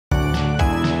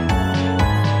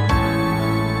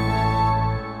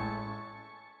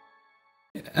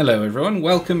Hello everyone,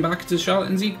 welcome back to Charlotte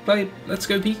and Zeke play Let's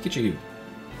Go Pikachu.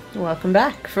 Welcome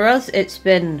back. For us, it's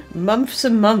been months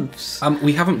and months.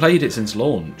 We haven't played it since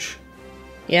launch.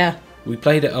 Yeah. We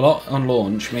played it a lot on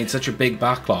launch, made such a big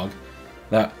backlog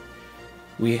that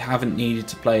we haven't needed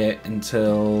to play it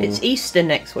until... It's Easter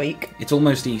next week. It's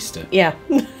almost Easter. Yeah.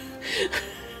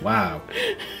 Wow.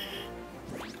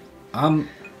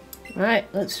 Right,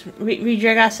 let's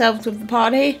rejig ourselves with the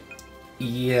party.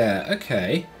 Yeah,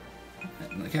 okay.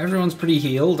 Like, everyone's pretty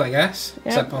healed, I guess. Yeah.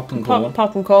 Except Pop and Corn.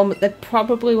 Pop and Corn, but they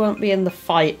probably won't be in the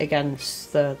fight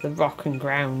against the rock and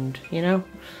ground, you know?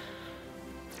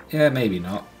 Yeah, maybe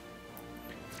not.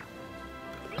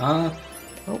 Oh,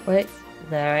 wait.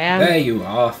 There I am. There you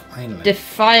are, finally.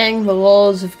 Defying the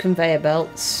laws of conveyor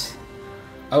belts.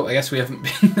 Oh, I guess we haven't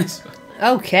been this way.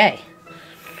 Okay.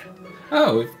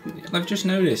 Oh, I've just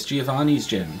noticed Giovanni's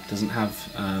gym doesn't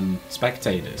have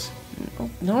spectators.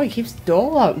 No, he keeps the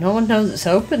door locked. No one knows it's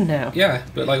open now. Yeah,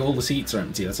 but like all the seats are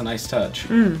empty. That's a nice touch.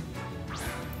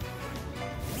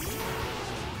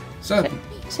 So,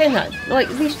 Saying that, like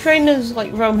these trainers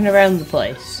like roaming around the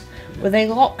place, were they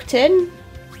locked in?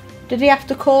 Did he have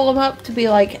to call them up to be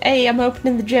like, hey, I'm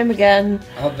opening the gym again?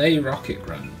 are they rocket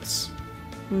grunts?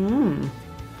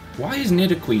 Why is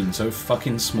Nidoqueen so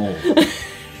fucking small?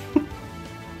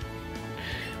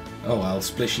 Oh well,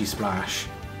 splishy splash.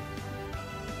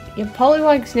 Your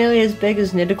Poliwag's nearly as big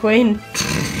as Nidoqueen.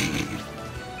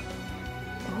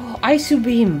 Oh, Isu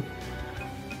Beam.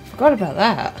 Forgot about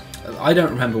that. I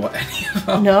don't remember what any of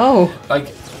them. No.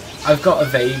 Like, I've got a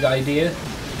vague idea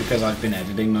because I've been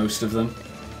editing most of them.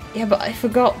 Yeah, but I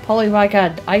forgot Poliwag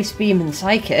had Ice Beam and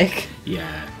Psychic.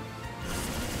 Yeah.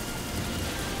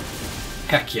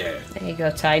 Heck yeah. There you go,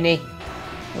 Tiny.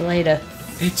 Later.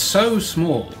 It's so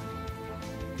small.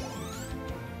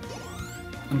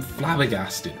 I'm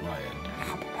flabbergasted by it.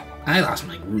 I lost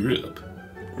my grip.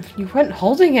 You weren't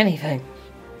holding anything.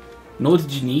 Nor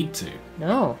did you need to.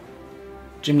 No.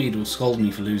 Gym leader will scold me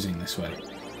for losing this way.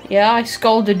 Yeah, I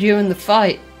scolded you in the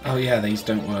fight. Oh yeah, these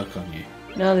don't work on you.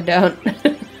 No, they don't.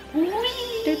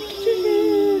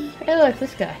 Hey, look,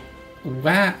 this guy.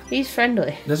 Where? He's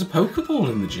friendly. There's a Pokeball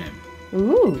in the gym.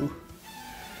 Ooh.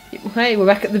 Hey, we're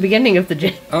back at the beginning of the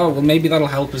gym. Oh, well maybe that'll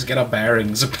help us get our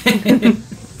bearings a bit.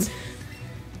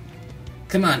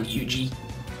 Come on, Yuji.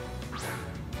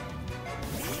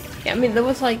 Yeah, I mean, there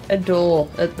was like a door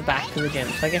at the back of the gym,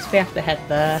 so I guess we have to head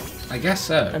there. I guess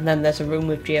so. And then there's a room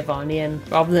with Giovanni in,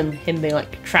 rather than him being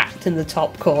like trapped in the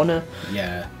top corner.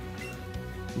 Yeah.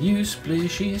 You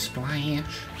splishy splash.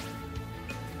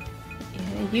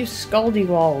 Yeah, you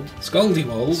Scoldywald.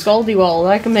 Scoldywald? Scoldywald,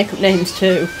 I can make up names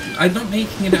too. I'm not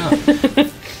making it up.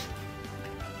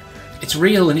 It's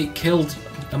real and it killed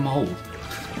a mole.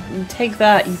 Take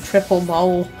that, you triple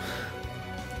mole.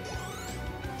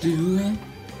 Do it.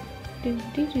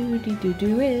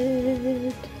 Do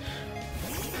it.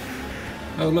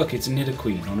 Oh look, it's a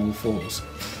Nidoqueen on all fours.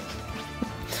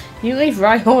 You leave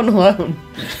Rhyhorn alone.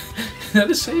 They're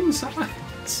the same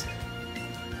size.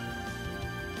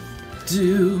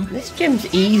 Do. This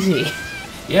gym's easy.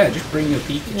 Yeah, just bring your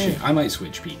Pikachu. Yeah. I might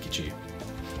switch Pikachu.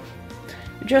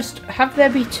 Just have there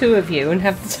be two of you and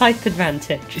have the type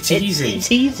advantage. It's easy.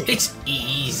 It's easy. It's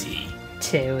easy.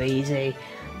 Too easy.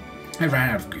 I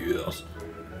ran out of girls.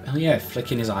 Oh yeah,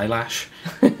 flicking his eyelash.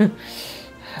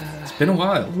 It's been a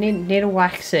while. Need to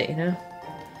wax it, you know?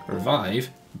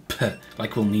 Revive? Puh,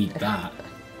 like we'll need that.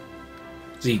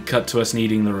 Zeke, cut to us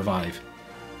needing the revive.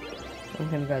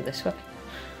 I'm gonna go this way.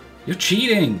 You're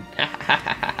cheating!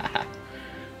 There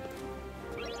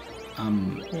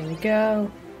we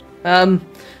go.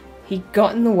 He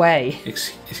got in the way.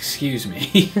 Excuse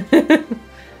me.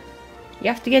 You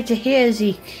have to get to here,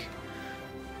 Zeke.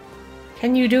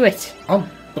 Can you do it? I'll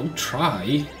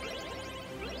try.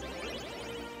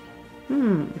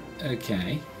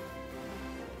 Okay.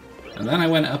 And then I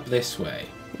went up this way.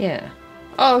 Yeah.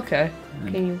 Oh, okay.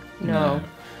 Can you? No.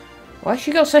 Why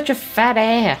she got such a fat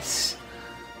ass?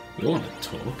 You want to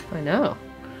talk? I know.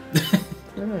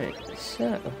 Right,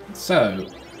 So,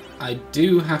 I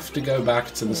do have to go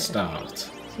back to the start.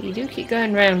 So you do keep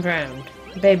going round,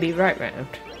 baby, right round.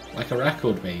 Like a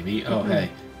record, baby. Oh, hey.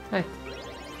 Hi.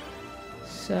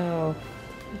 So,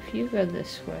 if you go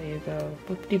this way, you go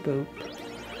boopty boop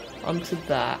onto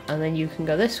that, and then you can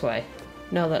go this way.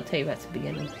 No, that'll take you back to the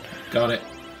beginning. Got it.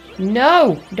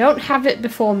 No! Don't have it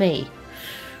before me.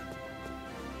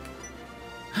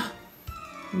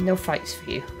 No fights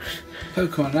for you.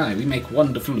 Pokemon and I, we make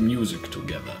wonderful music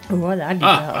together. What I do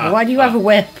Why do you have a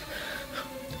whip?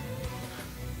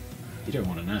 You don't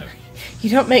want to know. You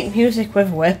don't make music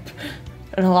with a whip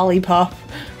and a lollipop.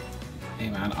 Hey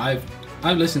man, I've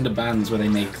I've listened to bands where they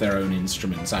make their own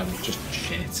instruments out of just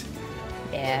shit.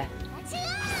 Yeah.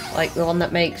 Like the one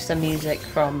that makes the music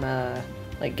from,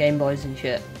 like, Game Boys and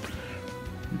shit.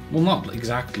 Well, not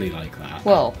exactly like that.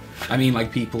 Well... I mean,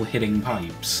 like, people hitting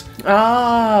pipes.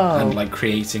 Oh! And, like,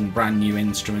 creating brand new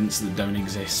instruments that don't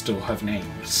exist or have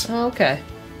names. Oh, okay.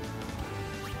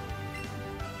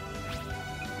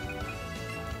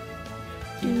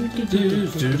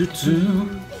 If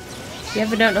you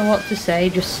ever don't know what to say,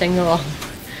 just sing along.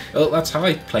 Well, that's how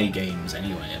I play games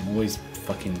anyway. I'm always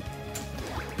fucking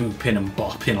booping and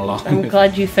bopping along. I'm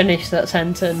glad you finished that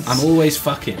sentence. I'm always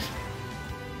fucking.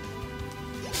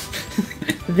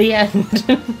 The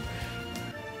end.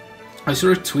 I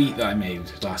saw a tweet that I made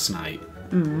last night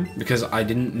because I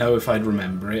didn't know if I'd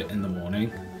remember it in the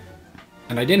morning.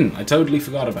 And I didn't. I totally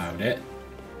forgot about it.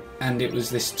 And it was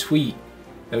this tweet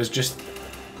that was just...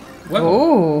 Well,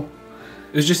 Oh.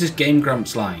 it was just this Game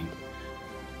Grumps line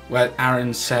where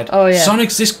Aaron said, Oh, yeah.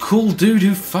 Sonic's this cool dude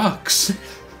who fucks.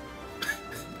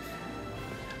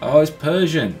 Oh, it's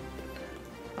Persian.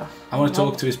 I want to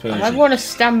talk to his Persian. I want to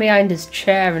stand behind his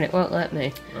chair and it won't let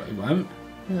me. It won't?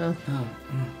 No.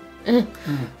 Oh.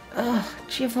 Oh,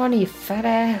 Giovanni, you fat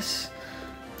ass.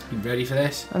 You ready for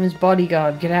this? I'm his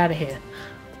bodyguard. Get out of here.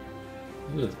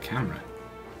 Ooh, the camera.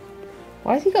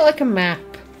 Why has he got like a map?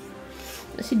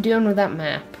 What's he doing with that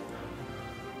map?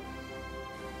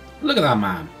 Look at that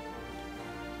man.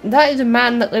 That is a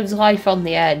man that lives life on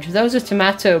the edge. Those are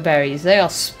tomato berries. They are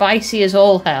spicy as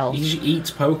all hell. He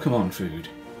eats Pokemon food.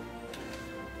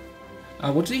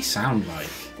 What did he sound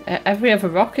like? Every other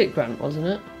Rocket Grunt, wasn't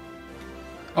it?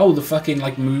 Oh, the fucking,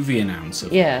 like, movie announcer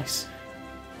Yeah. voice.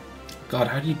 God,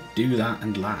 how do you do that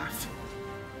and laugh?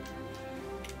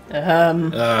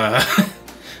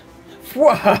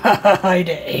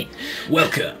 Friday.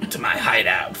 Welcome to my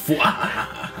hideout.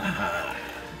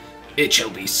 It shall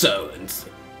be so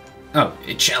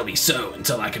it shall be so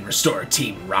until I can restore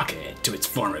Team Rocket to its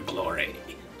former glory.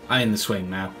 I'm in the swing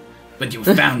now, but you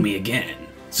found me again,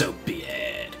 so be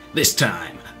it. This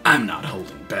time, I'm not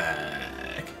holding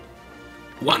back.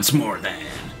 Once more then,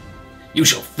 you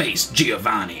shall face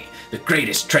Giovanni, the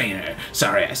greatest trainer.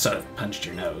 Sorry, I sort of punched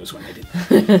your nose when I did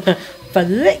that.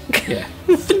 Flick. Yeah.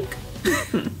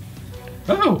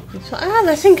 Oh.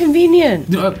 That's inconvenient.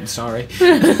 No, sorry.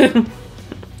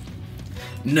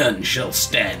 None shall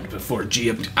stand before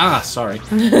sorry.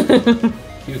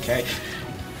 You okay?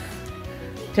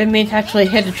 Didn't mean to actually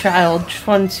hit a child. Just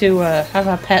wanted to have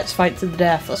our pets fight to the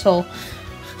death. That's all.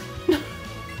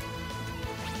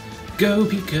 Go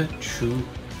Pikachu.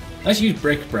 Let's use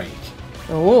Brick Break.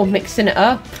 Oh, mixing it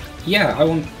up. Yeah, I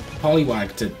want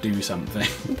Poliwag to do something.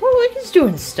 Poliwag is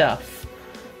doing stuff.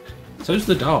 So's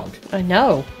the dog. I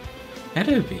know.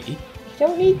 Hello, B. You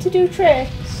don't need to do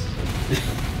tricks.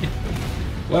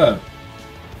 Whoa.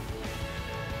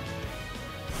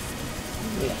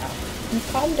 Yeah.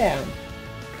 Calm down.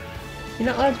 You're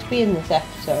not allowed to be in this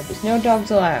episode. There's no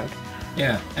dogs allowed.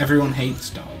 Yeah, everyone hates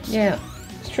dogs. Yeah,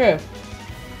 it's true.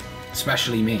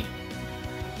 Especially me.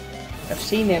 I've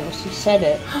seen it. She said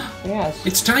it. Yes.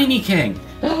 It's Tiny King.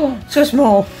 So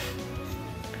small.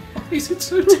 Why is it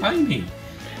so tiny?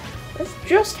 That's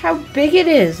just how big it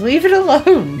is. Leave it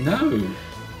alone. No.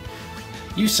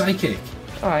 You psychic.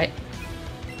 Alright.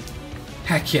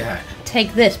 Heck yeah.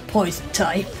 Take this, poison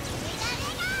type.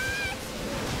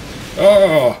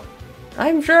 Oh!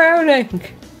 I'm drowning.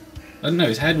 I don't know,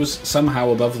 his head was somehow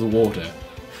above the water.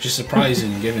 Which is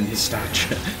surprising given his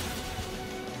stature.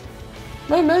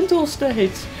 My mental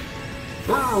state.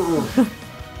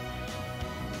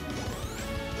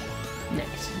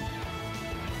 Next.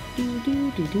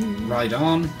 Right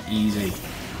on. Easy.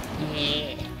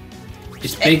 Yeah.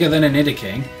 It's bigger than a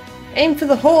Nidoking. Aim for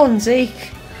the horn,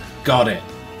 Zeke. Got it.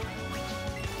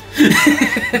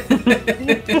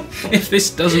 If this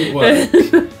doesn't work...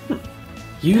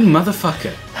 You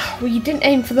motherfucker. Well, you didn't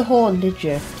aim for the horn, did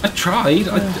you? I tried.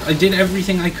 I did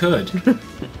everything I could.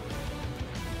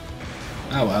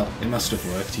 Oh well, it must have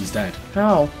worked. He's dead.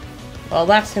 Oh. Well,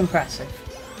 that's impressive.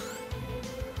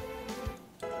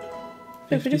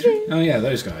 53? Oh yeah,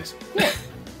 those guys. Yeah.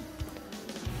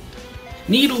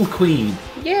 Needle Queen.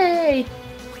 Yay!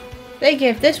 They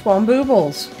gave this one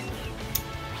boobles.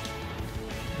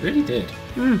 Really did.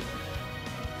 Hmm.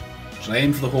 Shall I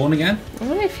aim for the horn again?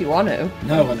 Well, if you want to.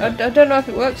 No, I don't know if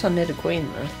it works on Nidoqueen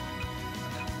though.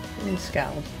 And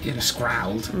Scowled. Yeah,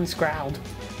 scrowled. And Scrowled.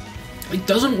 It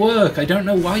doesn't work. I don't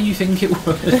know why you think it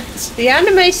works. The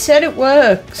anime said it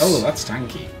works. Oh, that's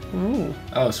tanky. Ooh.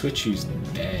 Oh, Switchu's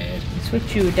dead.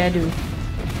 Switch you, Deadu.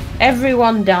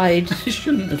 Everyone died. I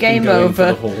shouldn't have Game been going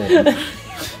over. for the horn.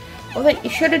 Well, then you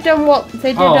should have done what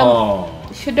they did Oh.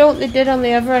 Should know what they did on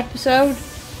the other episode?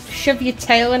 Shove your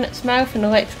tail in its mouth and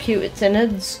electrocute its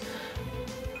innards.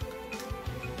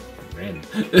 Grim.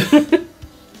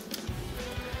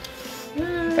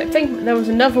 I think there was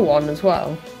another one as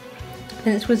well. I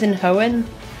think this was in Hoenn,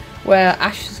 where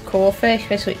Ash's clawfish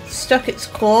basically stuck its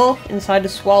claw inside a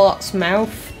Swalot's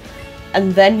mouth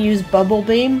and then used bubble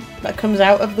beam that comes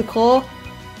out of the claw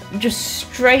just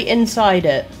straight inside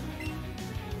it.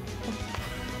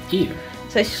 Ew.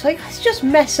 So it's just like, let's just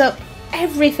mess up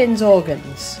everything's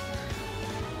organs.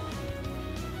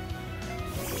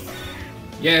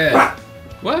 Yeah.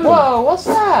 Whoa. Whoa, what's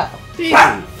that? Ew.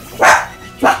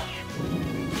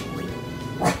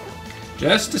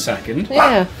 Just a second.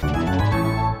 Yeah.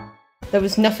 There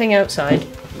was nothing outside.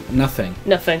 Nothing.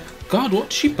 Nothing. God, what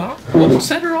did she buy? What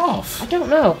set her off? I don't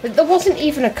know. There wasn't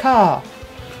even a car.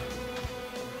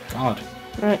 God.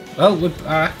 Right. Well, we're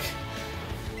back.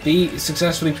 B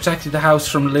successfully protected the house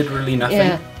from literally nothing.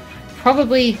 Yeah.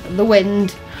 Probably the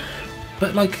wind.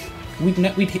 But like, we'd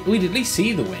at least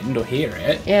see the wind or hear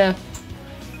it. Yeah.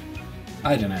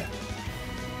 I don't know.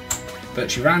 But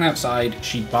she ran outside.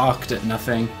 She barked at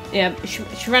nothing. Yeah. She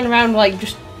ran around like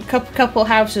just a couple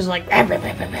houses like.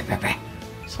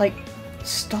 It's like,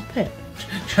 stop it,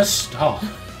 Just stop.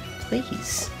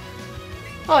 please.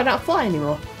 Oh, I don't fly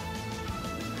anymore.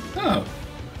 Oh.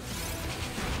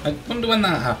 I wonder when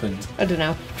that happened. I don't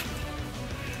know.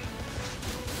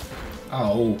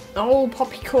 Oh. Oh,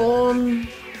 poppycorn.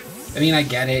 I mean, I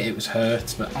get it. It was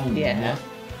hurt, but oh Yeah. no.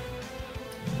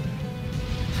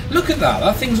 Look at that.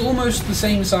 That thing's almost the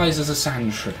same size as a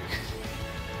sand shrew.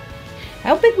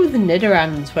 How big were the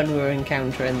Nidorans when we were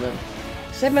encountering them?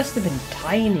 Because they must have been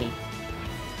tiny.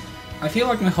 I feel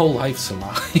like my whole life's a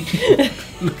lie.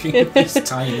 Looking at this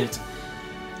tiny.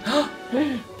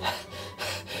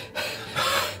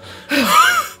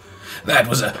 That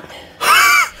was a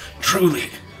truly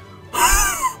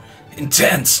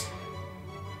intense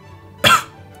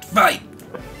fight.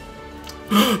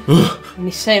 And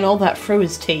he's saying all that through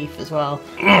his teeth as well.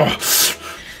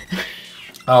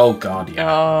 Oh god,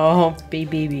 yeah. Oh, B.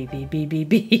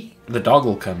 The dog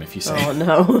will come if you say. Oh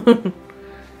no.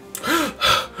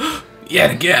 Yet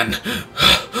again.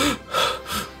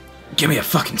 Give me a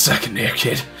fucking second here,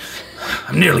 kid.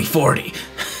 I'm nearly 40.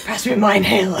 Pass me my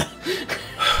inhaler.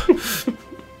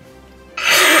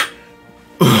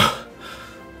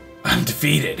 I'm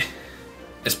defeated.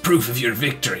 As proof of your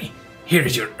victory, here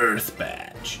is your Earth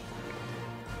badge.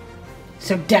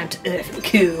 So down to earth and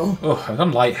cool. Oh, I've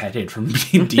gone lightheaded from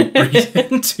being deep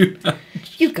breathing too much.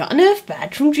 You got an earth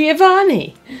badge from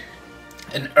Giovanni.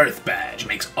 An Earth badge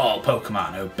makes all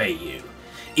Pokemon obey you,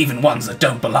 even ones that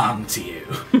don't belong to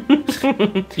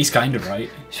you. He's kind of right.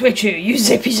 Switcher, you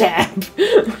zippy zap.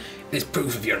 This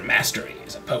proof of your mastery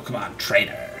as a Pokemon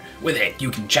trainer. With it,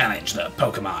 you can challenge the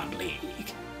Pokemon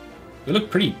League. We look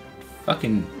pretty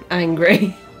fucking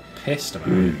Angry. pissed about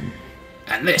it.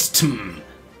 And this,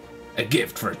 a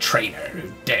gift for a trainer who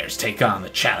dares take on the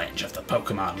challenge of the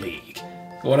Pokemon League.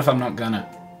 What if I'm not gonna?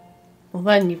 Well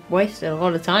then, you've wasted a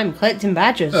lot of time collecting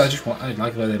badges. I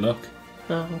like the way they look.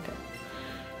 Oh, okay.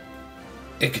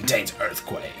 It contains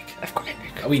Earthquake. Earthquake.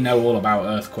 We know all about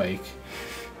Earthquake.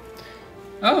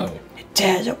 Oh, It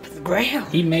tears up the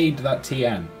ground. he made that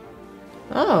TM.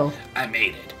 Oh. I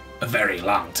made it a very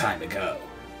long time ago.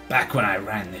 Back when I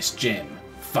ran this gym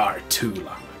far too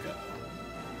long ago.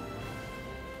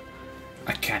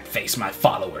 I can't face my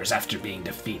followers after being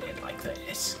defeated like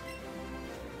this.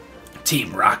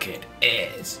 Team Rocket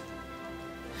is.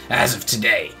 As of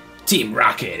today, Team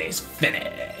Rocket is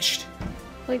finished.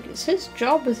 Like, it's his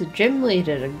job as a gym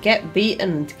leader to get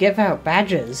beaten and to give out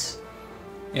badges.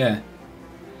 Yeah.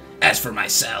 As for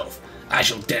myself, I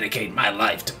shall dedicate my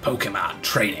life to Pokemon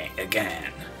training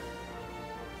again.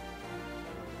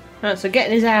 Right, so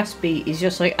getting his ass beat, he's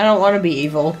just like, I don't want to be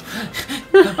evil.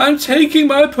 I'm taking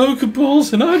my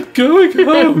Pokeballs and I'm going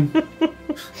home.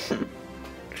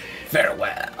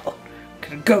 Farewell.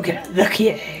 Gonna go get a lucky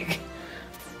egg.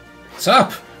 What's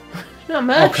up? Not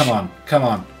much. Oh, come on. Come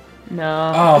on.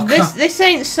 No. Oh, this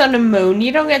ain't Sun and Moon.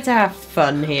 You don't get to have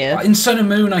fun here. In Sun and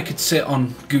Moon, I could sit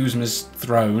on Guzma's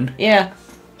throne. Yeah.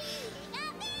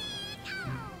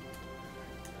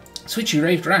 Switchy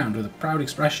raved round with a proud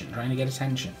expression, trying to get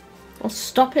attention. Well,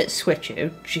 stop it, Switchu.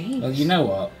 Jeez. Well, you know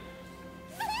what?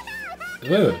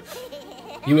 Whoa.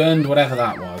 You earned whatever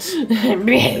that was.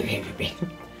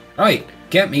 Right,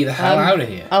 get me the hell out of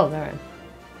here. Oh, there I am.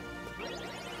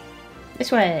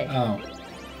 This way. Oh.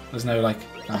 There's no, like,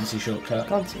 fancy shortcut.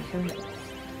 God's sake, hurry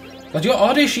up. God, your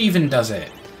Oddish even does it.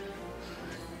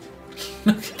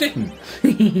 Look at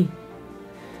him.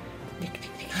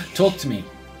 Talk to me.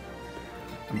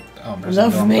 Oh, I'm pressing the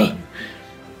Love wrong me. button.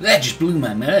 That just blew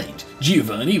my mind.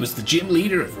 Giovanni was the gym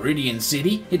leader of Viridian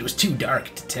City. It was too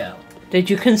dark to tell. Did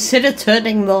you consider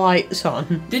turning the lights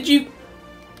on? Did you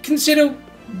consider,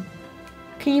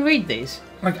 Can you read these?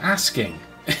 like, asking?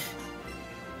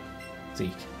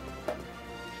 Zeke.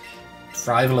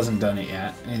 Thrival hasn't done it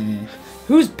yet.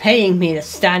 Who's paying me to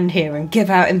stand here and give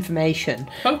out information?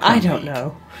 Pokemon I don't League.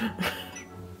 know.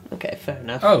 Okay, fair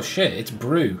enough. Oh shit, it's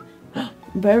Brew.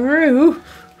 Baru!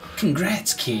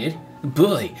 Congrats, kid.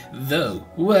 Boy, though,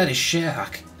 what a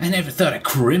shock. I never thought a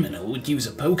criminal would use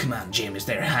a Pokemon gym as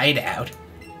their hideout.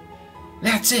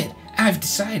 That's it. I've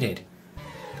decided.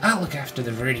 I'll look after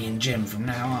the Viridian gym from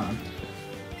now on.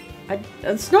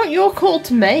 It's not your call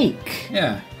to make.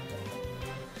 Yeah.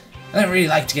 I don't really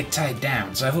like to get tied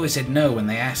down, so I've always said no when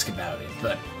they ask about it,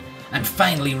 but I'm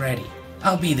finally ready.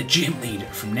 I'll be the gym leader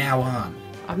from now on.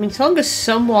 I mean, as long as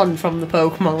someone from the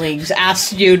Pokemon League's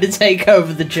asked you to take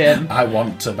over the gym. I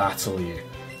want to battle you.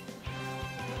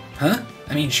 Huh?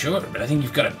 I mean, sure, but I think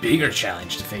you've got a bigger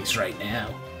challenge to face right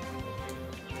now.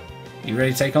 You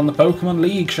ready to take on the Pokemon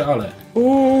League, Charlotte?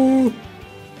 Ooh.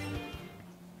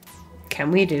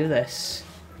 Can we do this?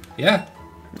 Yeah.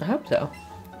 I hope so.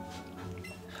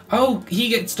 Oh, he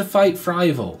gets to fight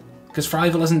Thrival, because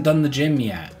Thrival hasn't done the gym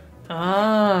yet.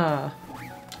 Ah.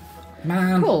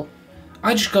 Man, Cool.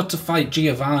 I just got to fight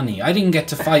Giovanni. I didn't get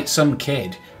to fight some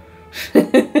kid.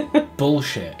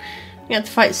 Bullshit. You had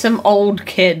to fight some old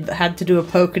kid that had to do a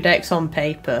Pokedex on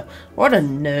paper. What a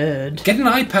nerd. Get an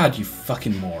iPad, you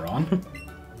fucking moron.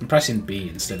 I'm pressing B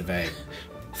instead of A.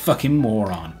 Fucking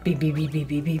moron. B B B B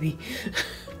B B B.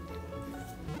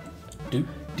 Do,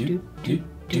 do, do,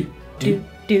 do, Do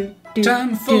do. do.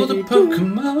 Time for the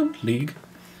Pokemon League.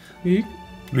 League.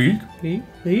 League. League.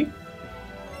 League.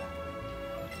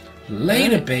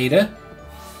 Later, Beta.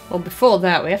 Well, before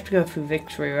that, we have to go through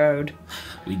Victory Road.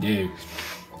 We do.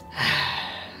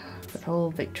 Good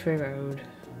old Victory Road.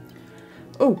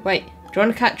 Oh, wait. Do you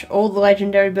want to catch all the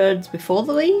legendary birds before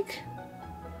the league?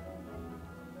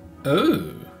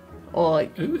 Oh. Or,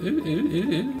 like, Ooh, ooh, ooh,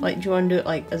 ooh. do you want to do it,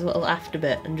 like, as a little after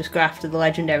bit and just go after the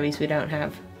legendaries we don't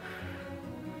have?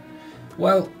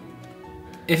 Well,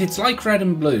 if it's like Red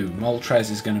and Blue,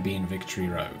 Moltres is going to be in Victory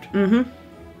Road. Mm-hmm.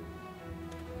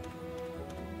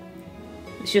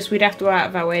 It's just we'd have to go out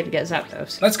of our way to get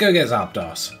Zapdos. Let's go get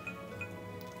Zapdos.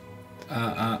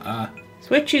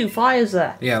 Switchu, fires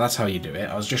there. Yeah, that's how you do it.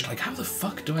 I was just like, how the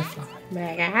fuck do I fly?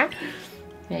 Mega.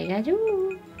 Mega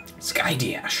do. Sky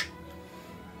Dash.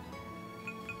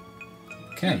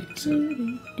 Okay, so...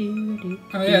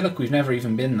 Oh yeah, look, we've never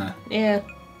even been there. Yeah.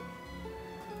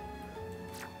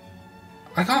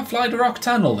 I can't fly the Rock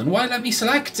Tunnel, and why let me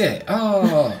select it?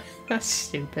 Oh. That's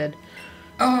stupid.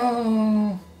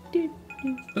 Oh.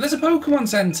 But there's a Pokemon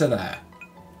Center there.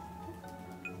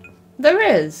 There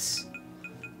is.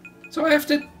 So I have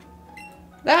to...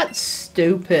 That's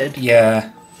stupid.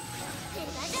 Yeah.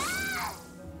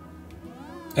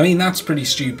 I mean, that's pretty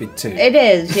stupid too. It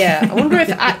is, yeah. I wonder if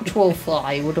actual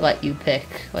fly would let you pick,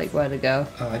 like, where to go.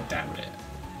 Oh, I doubt it.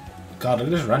 God, I'll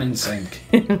just run in sync.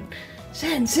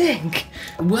 Sensink!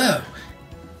 Whoa!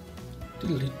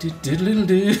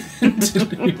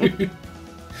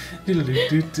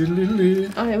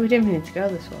 Oh, yeah, we didn't need to go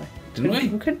this way. Didn't we?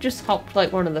 We could just hop,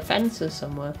 like, one of the fences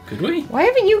somewhere. Could we? Why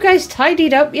haven't you guys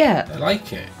tidied up yet? I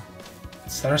like it.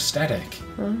 It's their aesthetic.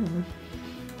 Oh.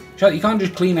 Charlotte, you can't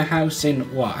just clean a house in,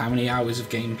 what, how many hours of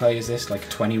gameplay is this? Like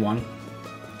 21?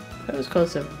 It was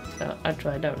close to...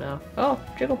 actually, I don't know. Oh,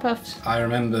 Jigglypuffs. I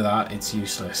remember that. It's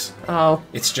useless. Oh.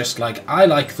 It's just like, I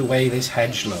like the way this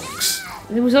hedge looks.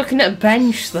 He was looking at a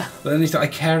bench, though. But then I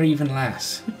care even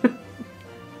less.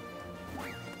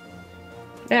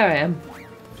 There I am.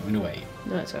 I'm gonna wait.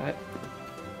 No, it's alright.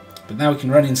 But now we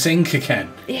can run in sync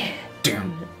again. Yeah.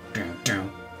 Down, down,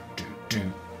 down, down,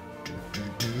 down, down,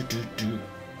 down, down, down.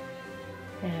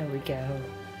 There we go.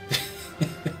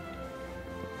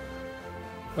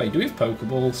 Wait, do we have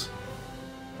Pokeballs?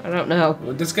 I don't know.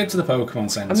 Well, let's get to the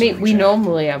Pokemon Center. I mean, and we check.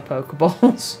 normally have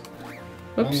Pokeballs.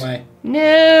 Wrong Oops. way.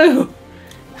 No!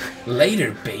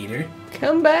 Later, Bader.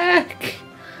 Come back!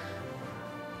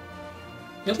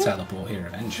 You'll teleport here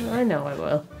eventually. I know I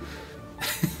will.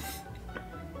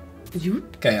 You?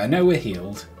 Okay, I know we're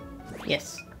healed.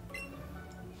 Yes.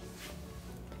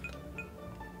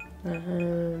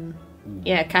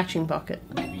 Yeah, catching pocket.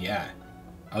 Ooh, yeah.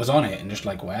 I was on it and just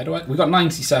like, where do I... We got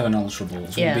 97 Ultra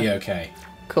Balls. Yeah. We'll be okay.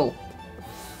 Cool.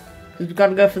 Because we've got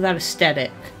to go for that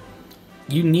aesthetic.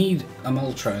 You need a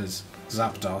Moltres,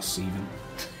 Zapdos even,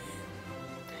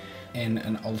 in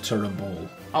an alternate ball.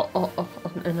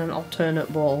 In an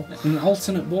alternate ball. An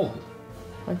alternate ball?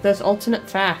 Like, there's alternate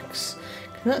facts.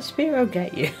 Can that Spearow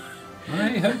get you?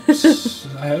 I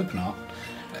hope not.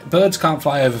 Birds can't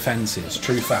fly over fences.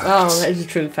 True fact. Oh, that is a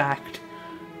true fact.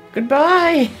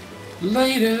 Goodbye.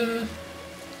 Later.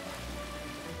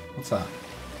 What's that?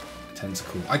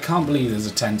 Tentacle. I can't believe there's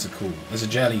a tentacle. There's a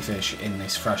jellyfish in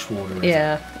this freshwater river.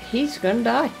 Yeah, he's gonna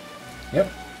die.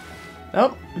 Yep.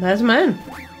 Oh, there's a man.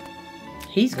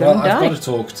 He's gonna die. I've got to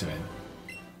talk to him.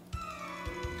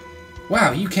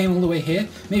 Wow, you came all the way here?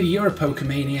 Maybe you're a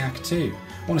Pokemaniac too.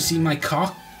 Want to see my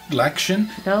cock collection?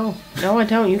 No, I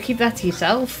don't. You keep that to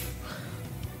yourself.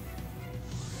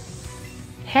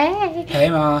 Hey. Hey,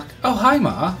 Mark. Oh, hi,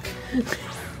 Mark.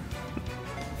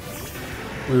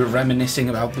 We were reminiscing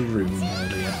about the room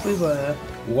earlier. We were.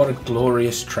 What a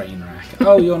glorious train wreck.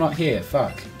 Oh, you're not here.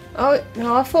 Fuck. Oh,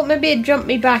 no, I thought maybe it'd jump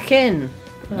me back in.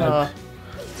 Nope. Oh.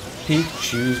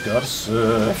 Pikachu's got to I'm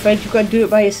surf. afraid you've got to do it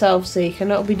by yourself, Zeke,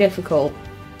 and that'll be difficult.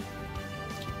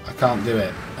 I can't do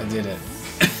it. I did it.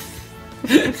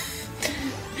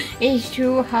 It's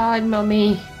too hard,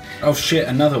 Mummy. Oh shit,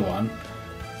 another one.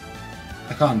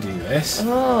 I can't do this.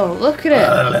 Oh, look at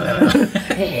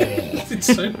it. It's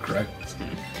so gross.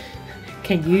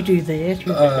 Can you do this?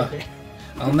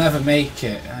 I'll never make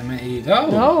it. I made... Oh!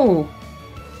 No!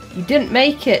 You didn't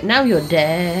make it. Now you're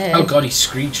dead. Oh god, he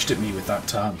screeched at me with that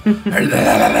tongue.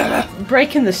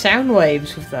 Breaking the sound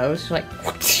waves with those. Like...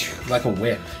 Like a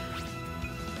whip.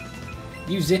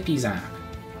 Use Zippy's app,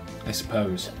 I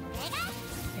suppose.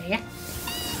 Yeah.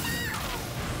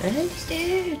 Nice,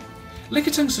 dude.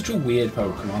 Lickitun's such a weird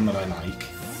Pokemon that I like.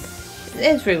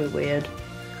 It's really weird.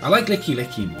 I like Licky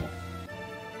Licky more.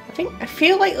 I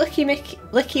feel like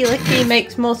Licky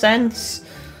makes more sense.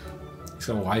 He's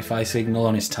got a Wi-Fi signal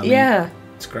on his tummy. Yeah.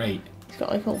 It's great. He's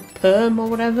got like a little perm or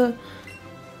whatever.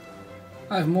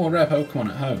 I have more rare Pokemon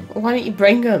at home. Well, why don't you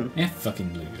bring them? Yeah,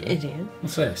 fucking loser. Idiot.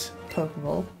 What's this?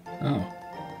 Pokeball. Oh.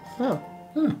 Oh.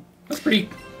 Oh. That's pretty...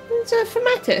 It's a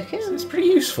thematic, isn't It's it? pretty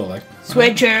useful. Like,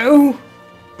 Switchu!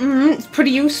 It's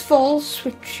pretty useful,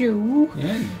 Switchu.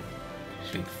 yeah.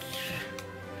 Big...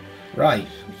 Right.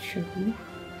 Switchu.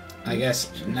 I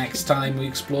guess next time we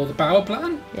explore the power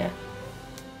plant? Yeah.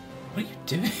 What are you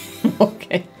doing?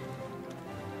 Okay.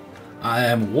 I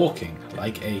am walking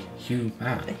like a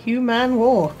human. A human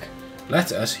walk.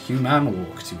 Let us human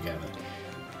walk together.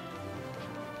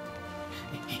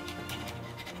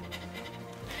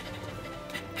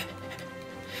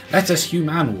 Let us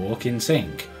human walk in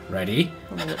sync. Ready?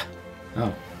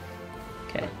 Oh.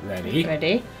 Okay. Ready?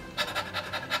 Ready?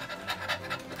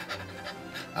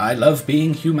 I love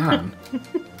being human.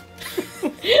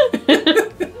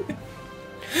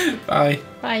 Bye.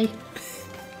 Bye.